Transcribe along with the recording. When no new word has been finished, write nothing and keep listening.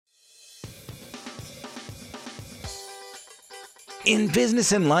In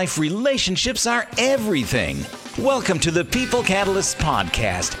business and life, relationships are everything. Welcome to the People Catalyst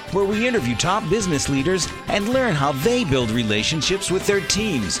podcast, where we interview top business leaders and learn how they build relationships with their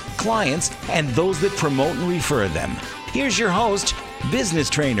teams, clients, and those that promote and refer them. Here's your host, business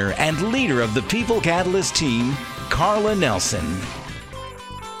trainer and leader of the People Catalyst team, Carla Nelson.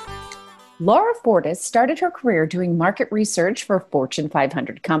 Lara Fordis started her career doing market research for Fortune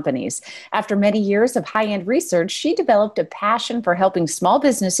 500 companies. After many years of high-end research, she developed a passion for helping small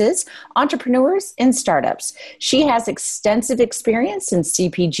businesses, entrepreneurs, and startups. She has extensive experience in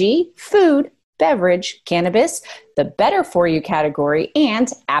CPG, food, beverage, cannabis, the better for you category,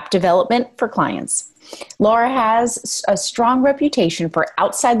 and app development for clients. Lara has a strong reputation for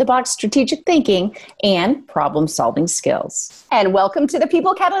outside-the-box strategic thinking and problem-solving skills. And welcome to the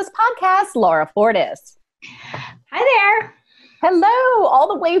People Catalyst podcast, Lara Fordis. Hi there. Hello, all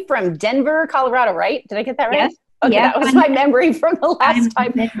the way from Denver, Colorado, right? Did I get that right? Yes. Okay, yeah, that was my memory from the last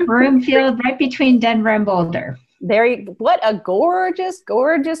time. In Broomfield, right between Denver and Boulder. What a gorgeous,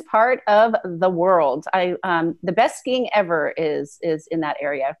 gorgeous part of the world. The best skiing ever is in that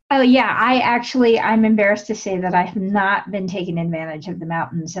area. Oh yeah, I'm embarrassed to say that I have not been taking advantage of the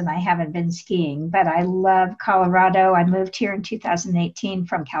mountains and I haven't been skiing, but I love Colorado. I moved here in 2018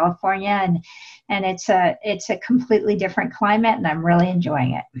 from California and it's a completely different climate and I'm really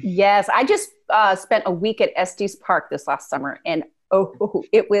enjoying it. Yes, I just spent a week at Estes Park this last summer and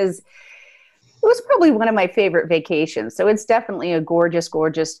it was probably one of my favorite vacations. So it's definitely a gorgeous,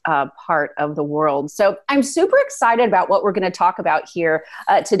 gorgeous part of the world. So I'm super excited about what we're going to talk about here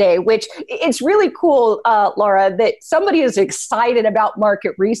today, which it's really cool, Lara, that somebody is excited about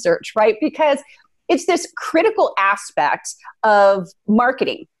market research, right? Because it's this critical aspect of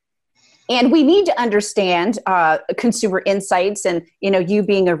marketing. And we need to understand consumer insights and, you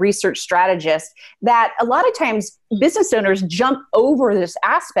being a research strategist, that a lot of times business owners jump over this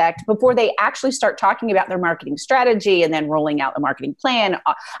aspect before they actually start talking about their marketing strategy and then rolling out the marketing plan.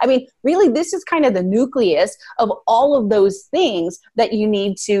 I mean, really, this is kind of the nucleus of all of those things that you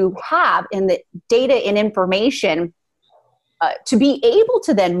need to have in the data and information to be able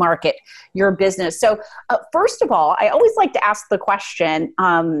to then market your business. So first of all, I always like to ask the question,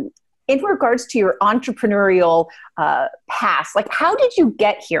 in regards to your entrepreneurial past, like how did you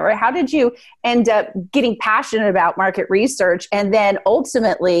get here? How did you end up getting passionate about market research and then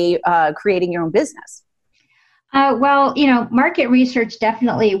ultimately creating your own business? Market research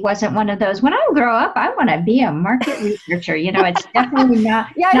definitely wasn't one of those. When I grow up, I want to be a market researcher. It's definitely not.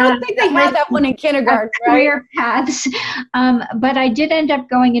 Yeah, I don't think they had that one in kindergarten, right? Career paths. But I did end up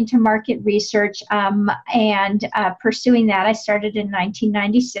going into market research and pursuing that. I started in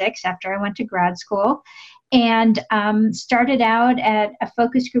 1996 after I went to grad school and started out at a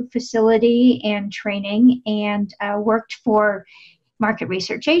focus group facility and training and worked for market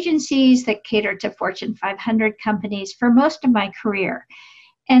research agencies that cater to Fortune 500 companies for most of my career.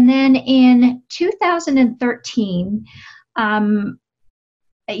 And then in 2013, I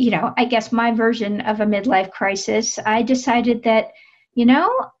guess my version of a midlife crisis, I decided that,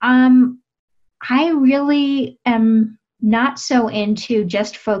 I really am not so into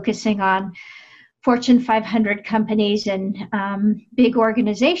just focusing on Fortune 500 companies and big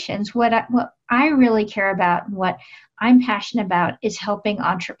organizations. What I really care about and what I'm passionate about is helping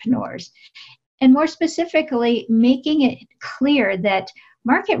entrepreneurs. And more specifically, making it clear that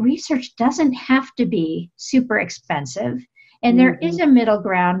market research doesn't have to be super expensive. And there is a middle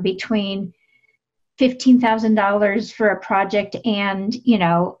ground between $15,000 for a project and,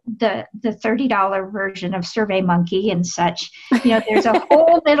 the $30 version of SurveyMonkey and such. There's a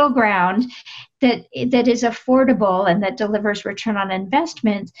whole middle ground that is affordable and that delivers return on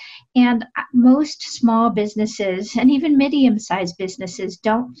investment. And most small businesses and even medium-sized businesses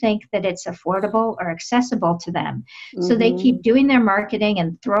don't think that it's affordable or accessible to them. So they keep doing their marketing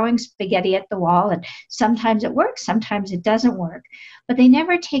and throwing spaghetti at the wall. And sometimes it works, sometimes it doesn't work. But they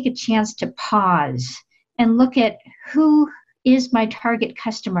never take a chance to pause and look at who is my target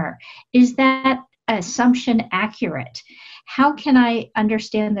customer. Is that assumption accurate? How can I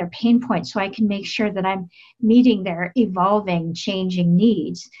understand their pain points so I can make sure that I'm meeting their evolving, changing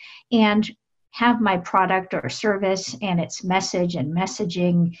needs and have my product or service and its message and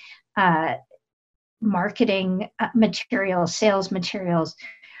messaging, marketing materials, sales materials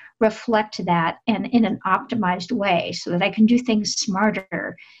reflect that and in an optimized way so that I can do things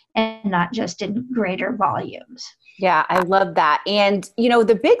smarter and not just in greater volumes. Yeah, I love that. And,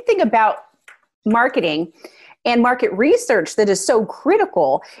 the big thing about marketing and market research that is so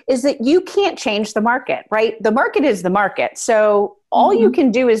critical is that you can't change the market, right? The market is the market. So all you can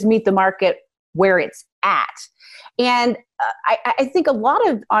do is meet the market where it's at. And I think a lot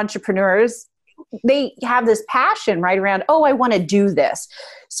of entrepreneurs, they have this passion right around, oh, I want to do this.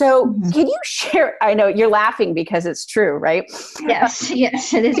 So can you share, I know you're laughing because it's true, right? Yes,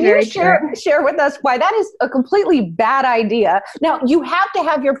 it is very true. Share with us why that is a completely bad idea. Now, you have to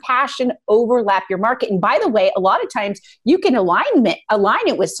have your passion overlap your market. And by the way, a lot of times you can align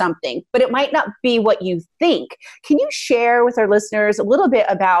it with something, but it might not be what you think. Can you share with our listeners a little bit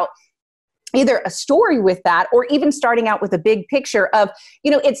about either a story with that, or even starting out with a big picture of,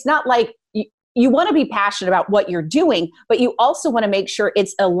 it's not like you want to be passionate about what you're doing, but you also want to make sure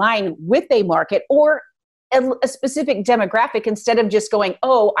it's aligned with a market or a specific demographic, instead of just going,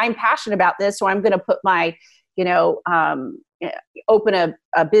 oh, I'm passionate about this, so I'm going to put my, open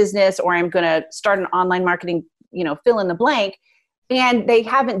a business, or I'm going to start an online marketing, fill in the blank. And they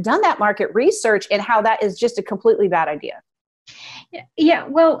haven't done that market research, and how that is just a completely bad idea. Yeah.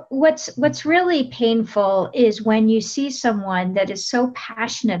 Well, what's really painful is when you see someone that is so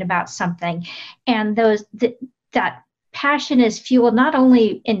passionate about something, and that passion is fueled not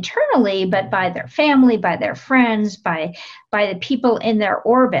only internally, but by their family, by their friends, by the people in their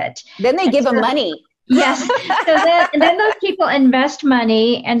orbit. Then they give them money. Yes. And then those people invest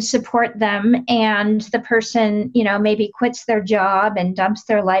money and support them, and the person, maybe quits their job and dumps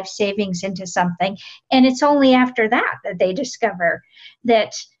their life savings into something. And it's only after that they discover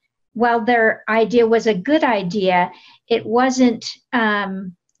that while their idea was a good idea, it wasn't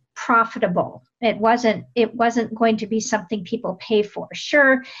profitable. It wasn't going to be something people pay for.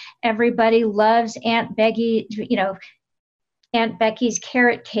 Sure, everybody loves Aunt Becky's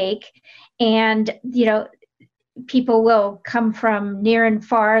carrot cake. And, people will come from near and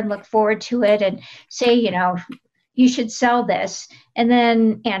far and look forward to it and say, you should sell this. And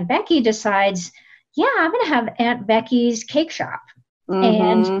then Aunt Becky decides, yeah, I'm going to have Aunt Becky's cake shop.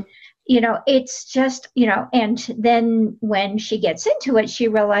 And, it's just, and then when she gets into it, she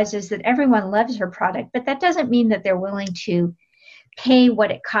realizes that everyone loves her product, but that doesn't mean that they're willing to pay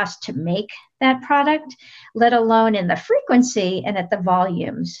what it costs to make that product, let alone in the frequency and at the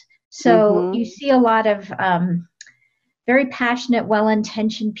volumes. So you see a lot of very passionate,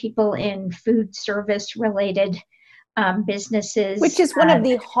 well-intentioned people in food service related businesses. Which is one of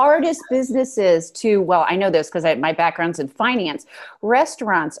the hardest businesses to, well, I know this because my background's in finance.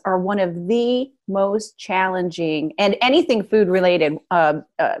 Restaurants are one of the most challenging, and anything food related.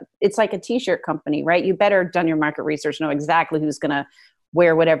 It's like a t-shirt company, right? You better done your market research, know exactly who's going to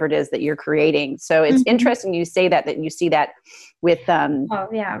wear whatever it is that you're creating. So it's interesting you say that you see that with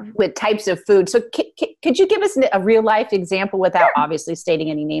with types of food. So could you give us a real life example without obviously stating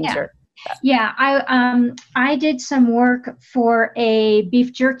any names? Yeah, I did some work for a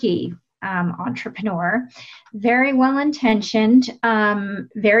beef jerky entrepreneur, very well intentioned,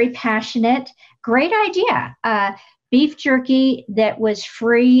 very passionate, great idea. Beef jerky that was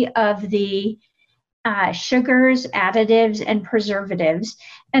free of the sugars, additives, and preservatives,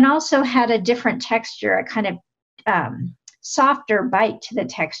 and also had a different texture, a kind of softer bite to the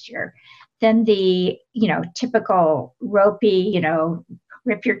texture than the, typical ropey,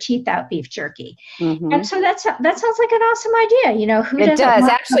 rip your teeth out beef jerky. And so that sounds like an awesome idea. Who it does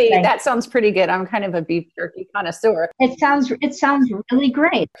actually something? That sounds pretty good. I'm kind of a beef jerky connoisseur. It sounds really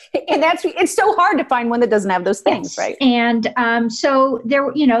great. And it's so hard to find one that doesn't have those things. Yes. Right. And so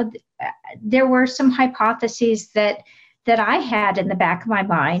there were some hypotheses that I had in the back of my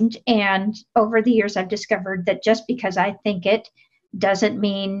mind. And over the years, I've discovered that just because I think it doesn't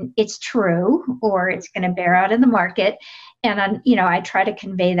mean it's true or it's going to bear out in the market. And I try to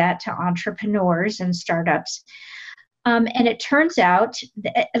convey that to entrepreneurs and startups. And it turns out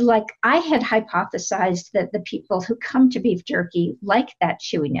that, like I had hypothesized that the people who come to beef jerky like that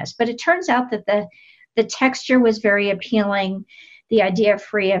chewiness, but it turns out that the texture was very appealing. The idea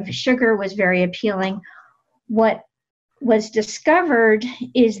free of sugar was very appealing. What was discovered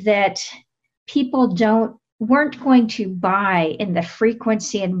is that people weren't going to buy in the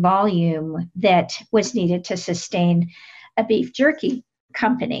frequency and volume that was needed to sustain a beef jerky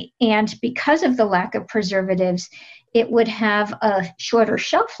company. And because of the lack of preservatives, it would have a shorter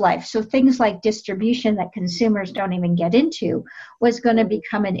shelf life. So things like distribution that consumers don't even get into was going to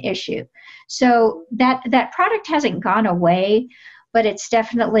become an issue. So that product hasn't gone away, but it's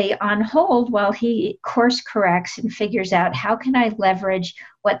definitely on hold while he course corrects and figures out how can I leverage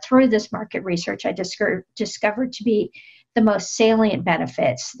what through this market research I discovered to be the most salient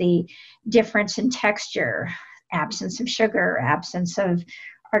benefits, the difference in texture, absence of sugar, absence of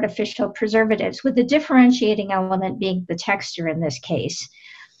artificial preservatives, with the differentiating element being the texture in this case.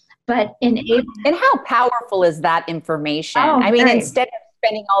 But and how powerful is that information? I mean, instead of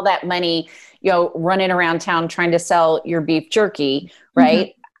spending all that money, running around town trying to sell your beef jerky, right?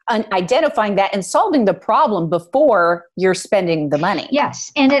 Mm-hmm. Identifying that and solving the problem before you're spending the money. Yes.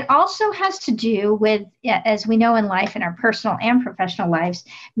 And it also has to do with, as we know in life, in our personal and professional lives,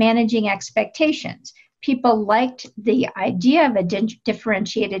 managing expectations. People liked the idea of a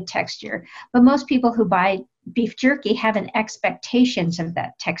differentiated texture, but most people who buy beef jerky have an expectations of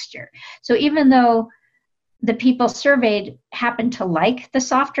that texture. So even though the people surveyed happened to like the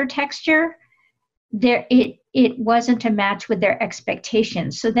softer texture, it wasn't a match with their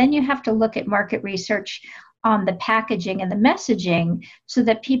expectations. So then you have to look at market research on the packaging and the messaging so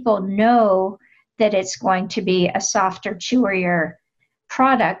that people know that it's going to be a softer, chewier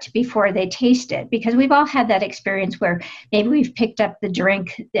product before they taste it. Because we've all had that experience where maybe we've picked up a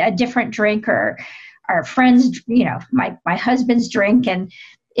different drink, or our friends, my husband's drink, and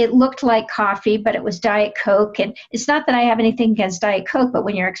it looked like coffee, but it was Diet Coke. And it's not that I have anything against Diet Coke, but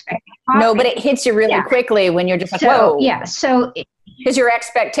when you're expecting coffee. No, but it hits you really quickly when you're just like, whoa. Yeah. So because your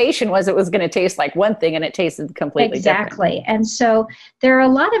expectation was it was going to taste like one thing and it tasted completely different. Exactly. And so there are a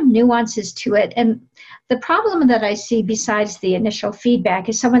lot of nuances to it. And the problem that I see besides the initial feedback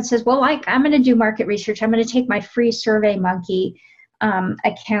is someone says, well, I'm going to do market research. I'm going to take my free SurveyMonkey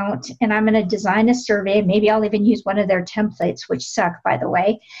account, and I'm going to design a survey. Maybe I'll even use one of their templates, which suck, by the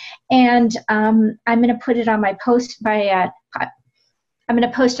way. And I'm going to put it on my I'm going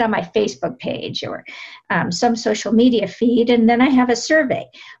to post it on my Facebook page or some social media feed, and then I have a survey.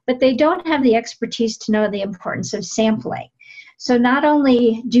 But they don't have the expertise to know the importance of sampling. So not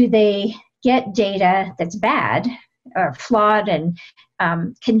only do they get data that's bad or flawed and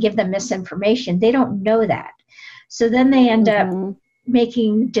can give them misinformation, they don't know that. So then they end up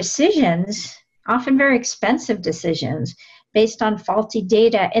making decisions, often very expensive decisions, based on faulty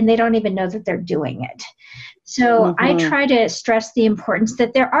data, and they don't even know that they're doing it. So I try to stress the importance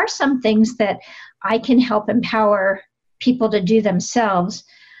that there are some things that I can help empower people to do themselves,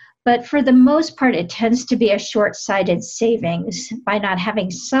 but for the most part, it tends to be a short-sighted savings by not having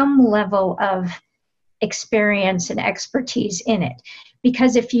some level of experience and expertise in it.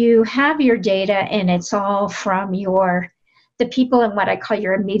 Because if you have your data and it's all from the people in what I call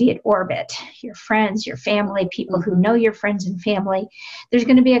your immediate orbit, your friends, your family, people who know your friends and family, there's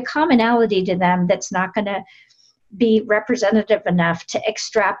going to be a commonality to them that's not going to be representative enough to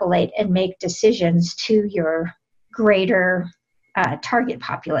extrapolate and make decisions to your greater target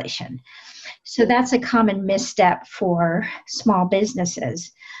population. So that's a common misstep for small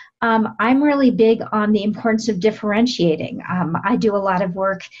businesses. I'm really big on the importance of differentiating. I do a lot of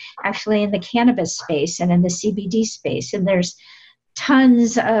work actually in the cannabis space and in the CBD space, and there's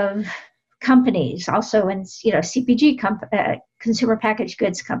tons of companies, also in CPG consumer packaged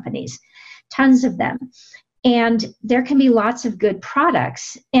goods companies, tons of them. And there can be lots of good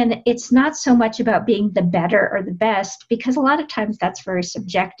products, and it's not so much about being the better or the best, because a lot of times that's very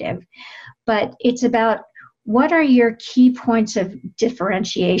subjective, but it's about what are your key points of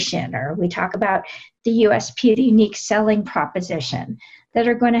differentiation, or we talk about the USP, the unique selling proposition, that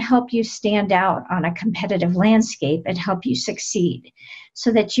are going to help you stand out on a competitive landscape and help you succeed,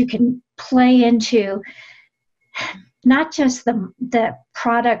 so that you can play into not just the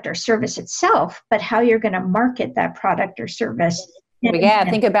product or service itself, but how you're going to market that product or service. Yeah,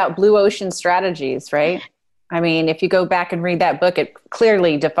 think about blue ocean strategies, right? I mean, if you go back and read that book, it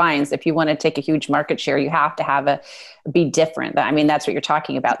clearly defines if you want to take a huge market share, you have to be different. I mean, that's what you're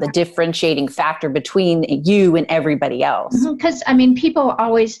talking about, the differentiating factor between you and everybody else. Because, people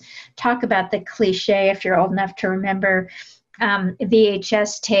always talk about the cliche, if you're old enough to remember,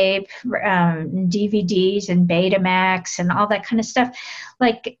 VHS tape, DVDs and Betamax and all that kind of stuff.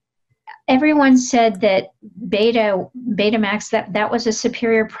 Like, everyone said that Betamax, that was a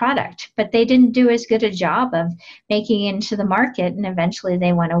superior product, but they didn't do as good a job of making it into the market, and eventually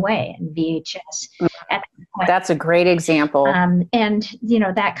they went away. And VHS at that point, that's a great example. And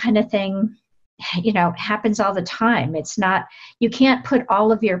that kind of thing, happens all the time. It's not, you can't put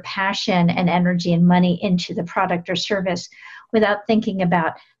all of your passion and energy and money into the product or service without thinking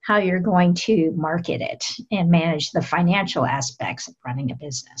about how you're going to market it and manage the financial aspects of running a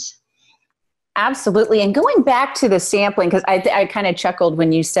business. Absolutely. And going back to the sampling, because I kind of chuckled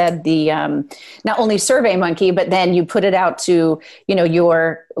when you said the not only SurveyMonkey, but then you put it out to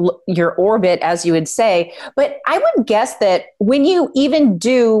your orbit, as you would say. But I would guess that when you even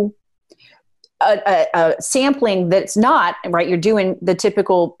do a sampling that's not right, you're doing the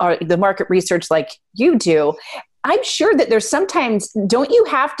typical the market research like you do. I'm sure that there's sometimes, don't you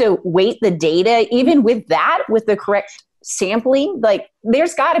have to weight the data even with the correct sampling? Like,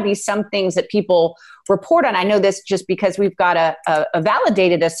 there's got to be some things that people report on. I know this just because we've got a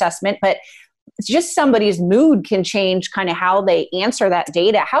validated assessment, but it's just somebody's mood can change kind of how they answer that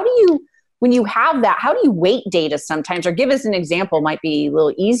data. How do you, when you have that, how do you weight data sometimes? Or give us an example, might be a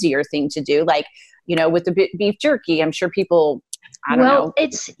little easier thing to do. Like, you know, with the beef jerky, I'm sure people, I don't know. Well,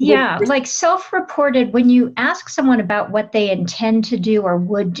 it's, yeah, like self-reported, when you ask someone about what they intend to do or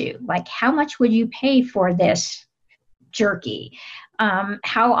would do, like how much would you pay for this jerky?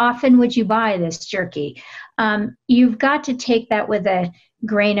 How often would you buy this jerky? You've got to take that with a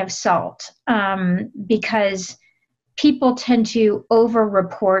grain of salt, because people tend to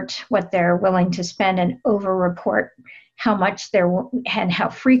over-report what they're willing to spend and over-report how much and how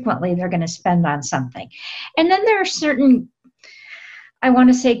frequently they're going to spend on something. And then there are certain, I want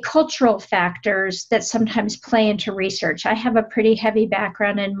to say, cultural factors that sometimes play into research. I have a pretty heavy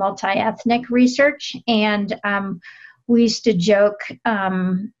background in multi-ethnic research, and we used to joke,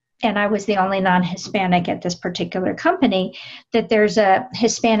 and I was the only non-Hispanic at this particular company, that there's a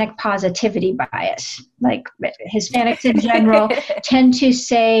Hispanic positivity bias. Like Hispanics in general tend to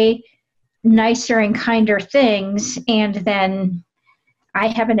say nicer and kinder things, and then I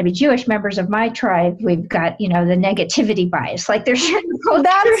happen to be Jewish. Members of my tribe, we've got, you know, the negativity bias. Like there's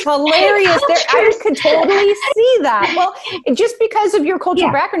that's hilarious. I could totally see that. Well, just because of your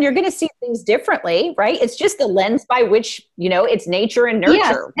cultural background, you're going to see things differently, right? It's just the lens by which, you know, it's nature and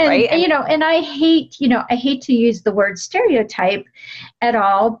nurture, right? And, you know, and I hate to use the word stereotype at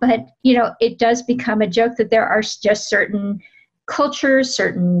all, but, you know, it does become a joke that there are just certain cultures,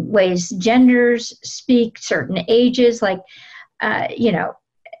 certain ways genders speak, certain ages, like, you know,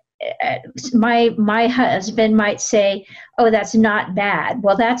 my husband might say, "Oh, that's not bad."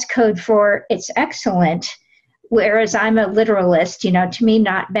 Well, that's code for it's excellent. Whereas I'm a literalist, you know, to me,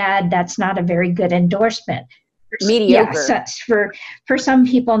 not bad, that's not a very good endorsement. Mediocre. Yeah, for some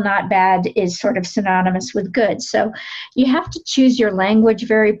people, not bad is sort of synonymous with good. So you have to choose your language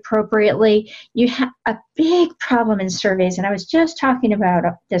very appropriately. You have a big problem in surveys, and I was just talking about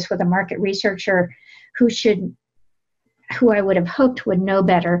this with a market researcher who I would have hoped would know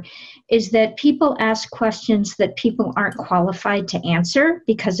better, is that people ask questions that people aren't qualified to answer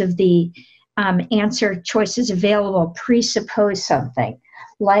because of the answer choices available presuppose something.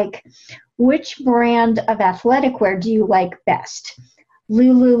 Like, which brand of athletic wear do you like best?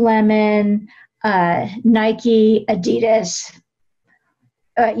 Lululemon, Nike, Adidas,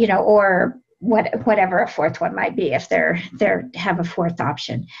 you know, or whatever a fourth one might be if they have a fourth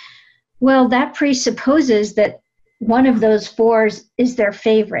option. Well, that presupposes that one of those fours is their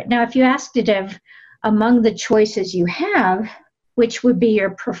favorite. Now, if you asked it of among the choices you have, which would be your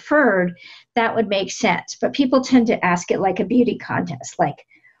preferred, that would make sense. But people tend to ask it like a beauty contest, like,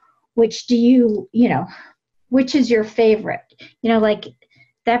 which is your favorite? You know, like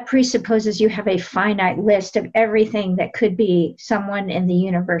that presupposes you have a finite list of everything that could be someone in the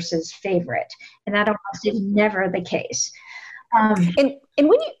universe's favorite. And that almost is never the case. And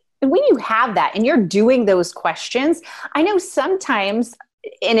when you have that and you're doing those questions, I know sometimes,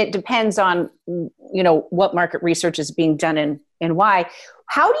 and it depends on, you know, what market research is being done and why,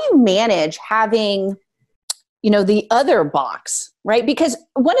 how do you manage having, you know, the other box, right? Because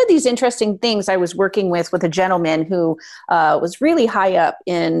one of these interesting things, I was working with a gentleman who was really high up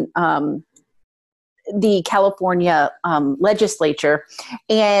in the California legislature,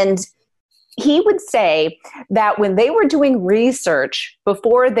 and he would say that when they were doing research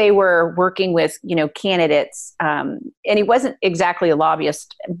before they were working with, you know, candidates, and he wasn't exactly a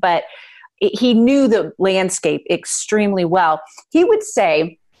lobbyist, but he knew the landscape extremely well. He would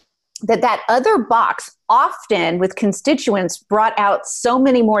say that other box often with constituents brought out so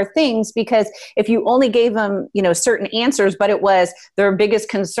many more things, because if you only gave them, you know, certain answers, but it was their biggest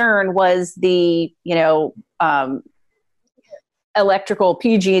concern was the, you know, electrical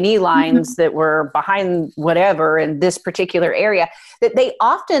PG&E lines that were behind whatever in this particular area, that they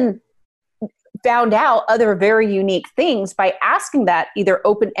often found out other very unique things by asking that either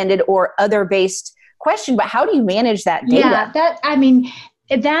open-ended or other-based question. But how do you manage that data?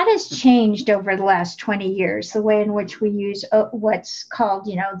 Yeah, that has changed over the last 20 years, the way in which we use what's called,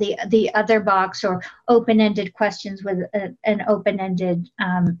 you know, the other box or open-ended questions with an open-ended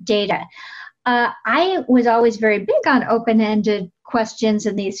data. I was always very big on open-ended questions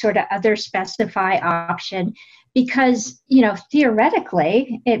and these sort of other specify option because, you know,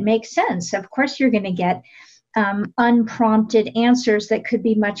 theoretically it makes sense. Of course, you're going to get unprompted answers that could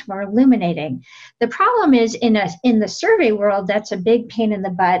be much more illuminating. The problem is in the survey world, that's a big pain in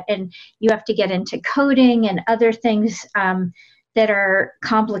the butt, and you have to get into coding and other things that are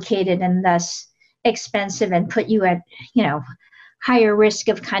complicated, and thus expensive and put you at, higher risk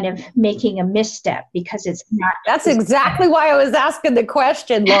of kind of making a misstep because it's not. That's exactly why I was asking the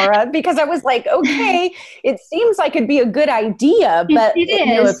question, Laura, because I was like, okay, it seems like it'd be a good idea, but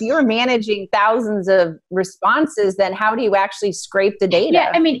if you're managing thousands of responses, then how do you actually scrape the data?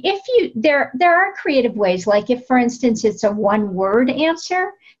 Yeah, I mean, there are creative ways. Like if, for instance, it's a one-word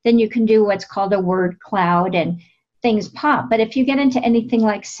answer, then you can do what's called a word cloud and things pop. But if you get into anything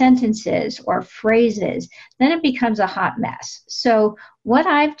like sentences or phrases, then it becomes a hot mess. So what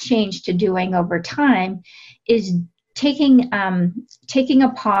I've changed to doing over time is taking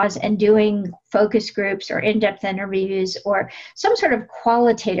a pause and doing focus groups or in-depth interviews or some sort of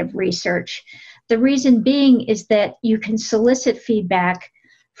qualitative research. The reason being is that you can solicit feedback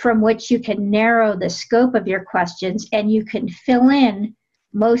from which you can narrow the scope of your questions and you can fill in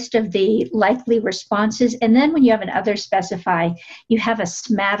most of the likely responses. And then when you have an other specify, you have a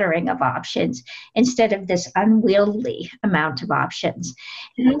smattering of options instead of this unwieldy amount of options.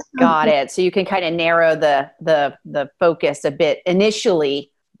 Got it. So you can kind of narrow the focus a bit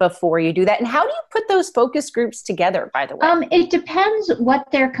initially before you do that. And how do you put those focus groups together, by the way? It depends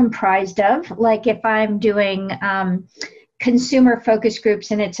what they're comprised of. Like if I'm doing consumer focus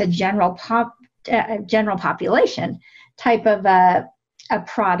groups and it's a general population type of a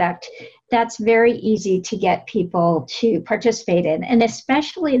product, that's very easy to get people to participate in. And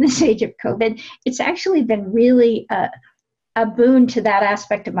especially in this age of COVID, it's actually been really a boon to that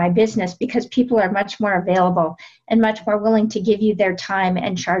aspect of my business because people are much more available and much more willing to give you their time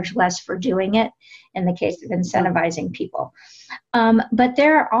and charge less for doing it in the case of incentivizing people. But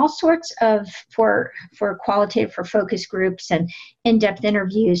there are all sorts of, for qualitative, for focus groups and in-depth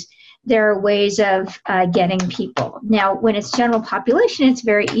interviews, there are ways of getting people. Now, when it's general population, it's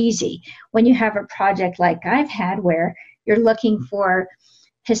very easy. When you have a project like I've had where you're looking for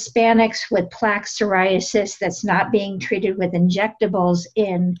Hispanics with plaque psoriasis that's not being treated with injectables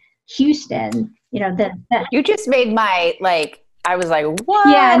in Houston, you just made my, I was like, what?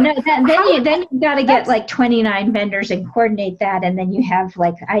 Yeah, no, then you got to get like 29 vendors and coordinate that. And then you have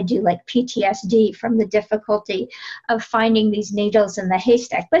I do PTSD from the difficulty of finding these needles in the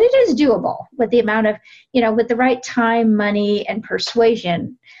haystack. But it is doable with the amount of, with the right time, money, and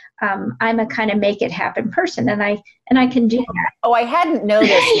persuasion. I'm a kind of make it happen person, and I can do that. Oh, I hadn't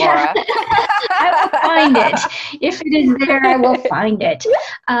noticed, Laura. I will find it. If it is there, I will find it,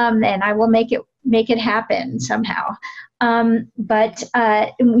 and I will make it happen somehow. But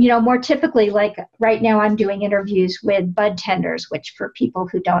more typically, like right now, I'm doing interviews with bud tenders, which for people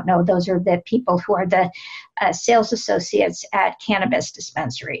who don't know, those are the people who are the sales associates at cannabis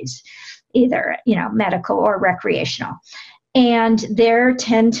dispensaries, either medical or recreational. And there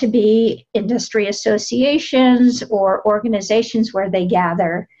tend to be industry associations or organizations where they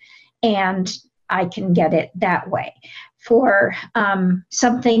gather, and I can get it that way. For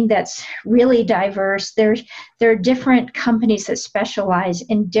something that's really diverse, there are different companies that specialize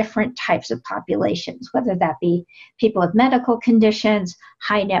in different types of populations, whether that be people with medical conditions,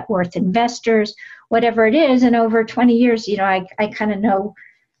 high net worth investors, whatever it is. And over 20 years, I kind of know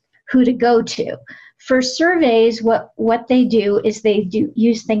who to go to. For surveys, what they do is they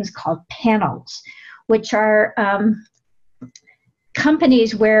use things called panels, which are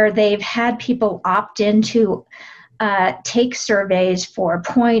companies where they've had people opt into take surveys for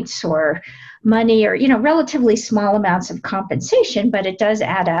points or money or, relatively small amounts of compensation, but it does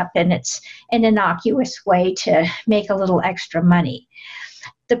add up and it's an innocuous way to make a little extra money.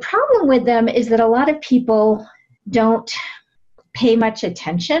 The problem with them is that a lot of people don't pay much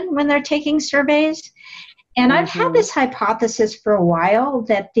attention when they're taking surveys. And I've had this hypothesis for a while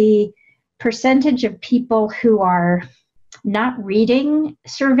that the percentage of people who are not reading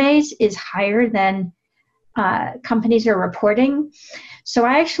surveys is higher than companies are reporting. So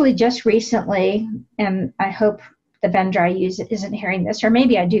I actually just recently, and I hope the vendor I use isn't hearing this, or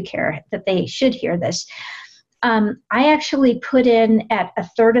maybe I do care that they should hear this. I actually put in at a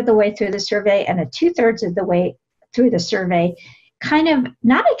third of the way through the survey and a 2/3 of the way through the survey, kind of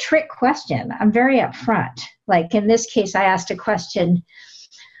not a trick question. I'm very upfront. Like in this case, I asked a question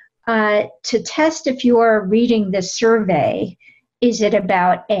to test if you are reading this survey. Is it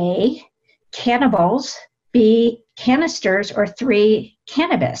about A, cannibals, B, canisters, or 3,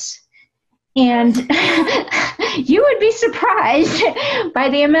 cannabis? And you would be surprised by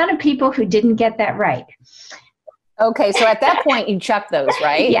the amount of people who didn't get that right. Okay, so at that point you chuck those,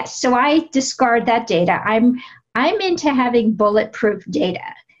 right? Yes, so I discard that data. I'm into having bulletproof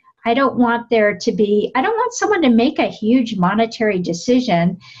data. I don't want someone to make a huge monetary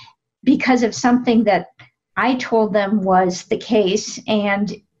decision because of something that I told them was the case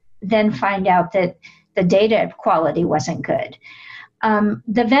and then find out that the data quality wasn't good.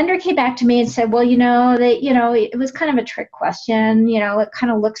 The vendor came back to me and said, well, it was kind of a trick question. It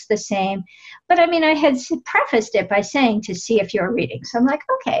kind of looks the same. But I mean, I had prefaced it by saying to see if you're reading. So I'm like,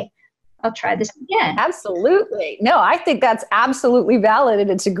 okay, I'll try this again. Absolutely. No, I think that's absolutely valid. And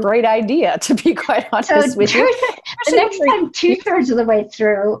it's a great idea, to be quite honest with you. The next time, 2/3 of the way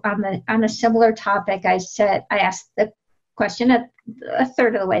through on a similar topic, I asked the question at a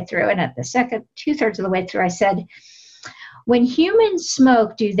third of the way through. And at the second 2/3 of the way through, I said, when humans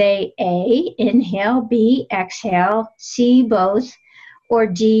smoke, do they A, inhale, B, exhale, C, both, or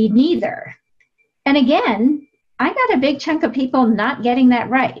D, neither? And again, I got a big chunk of people not getting that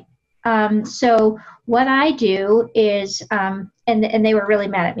right. So what I do is, and they were really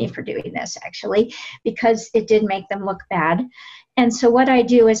mad at me for doing this, actually, because it did make them look bad. And so what I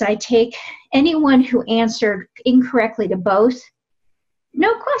do is I take anyone who answered incorrectly to both,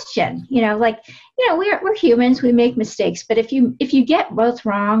 no question, we're humans, we make mistakes. But if you get both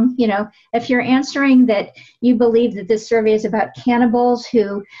wrong, if you're answering that you believe that this survey is about cannibals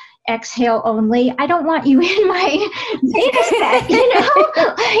who exhale only, I don't want you in my data set,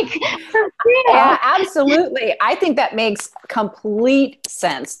 like, for real. Yeah, absolutely. I think that makes complete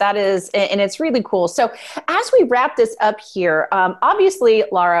sense. That is, and it's really cool. So as we wrap this up here, obviously,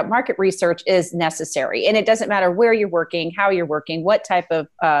 Lara, market research is necessary, and it doesn't matter where you're working, how you're working, what type of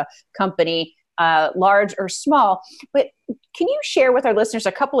company, large or small. But can you share with our listeners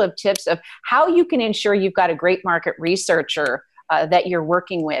a couple of tips of how you can ensure you've got a great market researcher that you're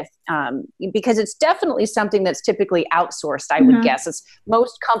working with, because it's definitely something that's typically outsourced, I would guess. It's,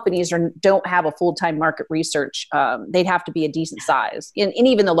 most companies don't have a full-time market research. They'd have to be a decent size. And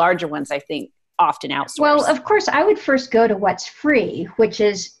even the larger ones, I think, often outsource. Well, of course, I would first go to what's free, which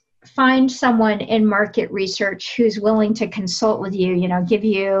is find someone in market research who's willing to consult with you, give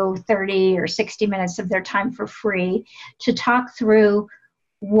you 30 or 60 minutes of their time for free to talk through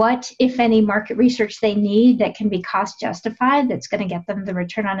what, if any, market research they need that can be cost justified, that's going to get them the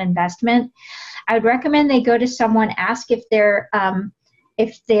return on investment. I would recommend they go to someone, ask if they're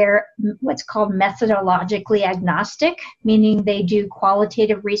what's called methodologically agnostic, meaning they do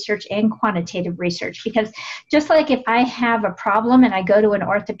qualitative research and quantitative research. Because just like if I have a problem and I go to an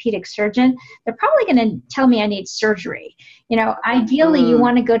orthopedic surgeon, they're probably going to tell me I need surgery. Ideally, you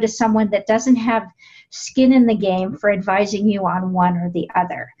want to go to someone that doesn't have skin in the game for advising you on one or the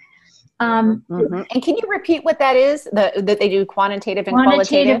other. And can you repeat what that is, that they do quantitative and qualitative?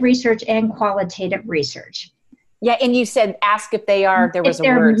 Quantitative research and qualitative research. Yeah, and you said ask if they are, there was a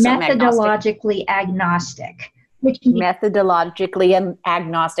word. They're methodologically agnostic. Methodologically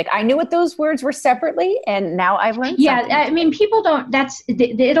agnostic. I knew what those words were separately, and now I've learned something. I mean, people don't,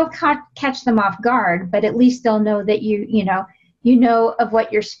 it'll catch them off guard, but at least they'll know that you know of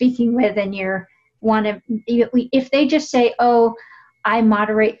what you're speaking with, and if they just say, oh, I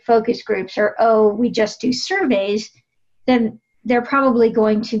moderate focus groups, or, oh, we just do surveys, then they're probably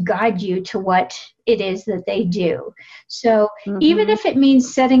going to guide you to what it is that they do. So even if it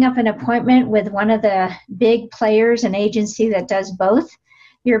means setting up an appointment with one of the big players, an agency that does both,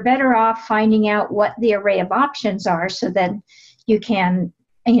 you're better off finding out what the array of options are, so then you can,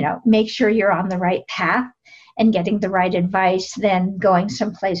 make sure you're on the right path and getting the right advice than going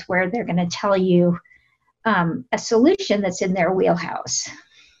someplace where they're going to tell you a solution that's in their wheelhouse.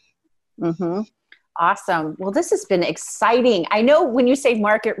 Awesome. Well, this has been exciting. I know when you say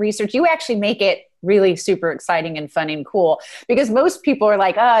market research, you actually make it really super exciting and fun and cool, because most people are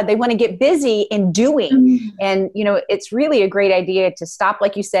like, they want to get busy in doing. And, it's really a great idea to stop,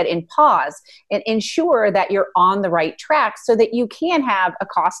 like you said, and pause and ensure that you're on the right track so that you can have a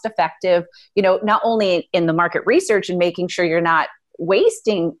cost-effective, not only in the market research and making sure you're not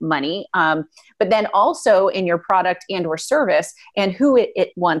wasting money, but then also in your product and or service, and who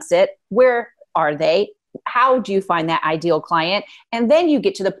it wants it, where are they? How do you find that ideal client? And then you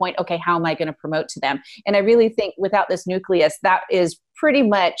get to the point, okay, how am I going to promote to them? And I really think without this nucleus, that is pretty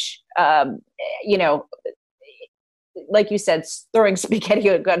much, like you said, throwing spaghetti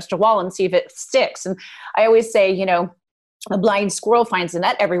against a wall and see if it sticks. And I always say, a blind squirrel finds a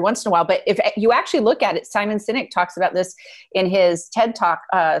nut every once in a while. But if you actually look at it, Simon Sinek talks about this in his TED Talk,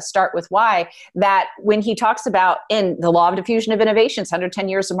 Start With Why, that when he talks about in the law of diffusion of innovations, 110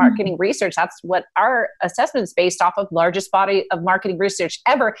 years of marketing research, that's what our assessment is based off of, largest body of marketing research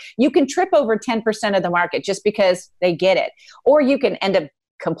ever. You can trip over 10% of the market just because they get it. Or you can end up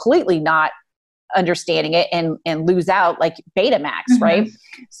completely not understanding it and lose out like Betamax, right?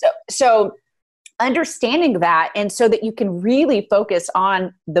 So understanding that, and so that you can really focus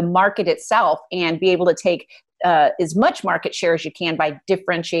on the market itself and be able to take as much market share as you can by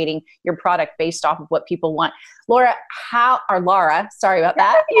differentiating your product based off of what people want. Lara, sorry about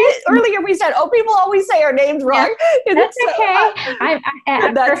that. Earlier we said, people always say our names wrong. Yeah, that's okay.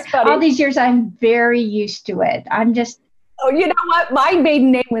 That's funny. All these years, I'm very used to it. I'm just... Oh, you know what? My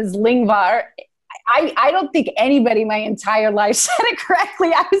maiden name was Lingvar. I don't think anybody my entire life said it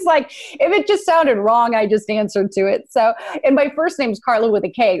correctly. I was like, if it just sounded wrong, I just answered to it. So, and my first name is Carla with a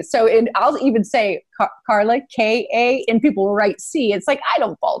K. So I'll even say Carla, K-A, and people will write C. It's like, I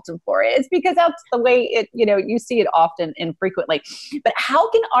don't fault them for it. It's because that's the way it, you see it often and frequently. But how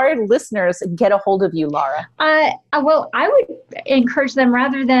can our listeners get a hold of you, Lara? Well, I would encourage them,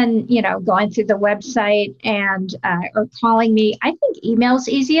 rather than, going through the website and or calling me, I think email's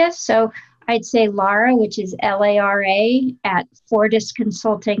easiest. So I'd say Lara, which is Lara at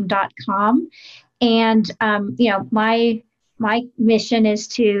FordisConsulting.com. And, my mission is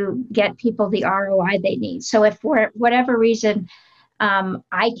to get people the ROI they need. So if for whatever reason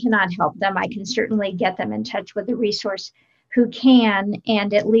I cannot help them, I can certainly get them in touch with a resource who can,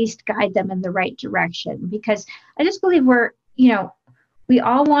 and at least guide them in the right direction. Because I just believe we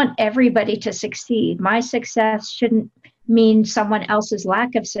all want everybody to succeed. My success shouldn't mean someone else's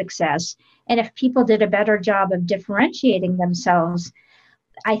lack of success. And if people did a better job of differentiating themselves,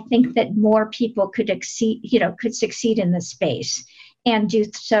 I think that more people could succeed in the space, and do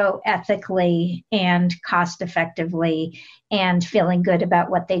so ethically and cost effectively, and feeling good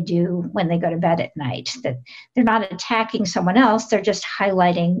about what they do when they go to bed at night. That they're not attacking someone else, they're just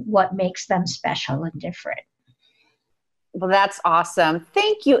highlighting what makes them special and different. Well, that's awesome.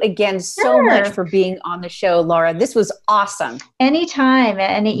 Thank you again so much for being on the show, Lara. This was awesome. Anytime.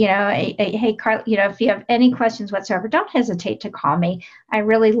 And, hey, Carl, if you have any questions whatsoever, don't hesitate to call me. I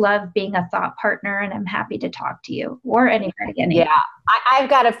really love being a thought partner, and I'm happy to talk to you or anybody. Yeah, I've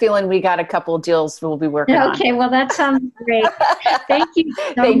got a feeling we got a couple of deals we'll be working on. Okay, well, that sounds great. Thank you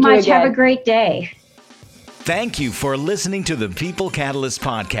so much. Have a great day. Thank you for listening to the People Catalyst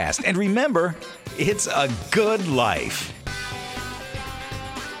podcast. And remember, it's a good life.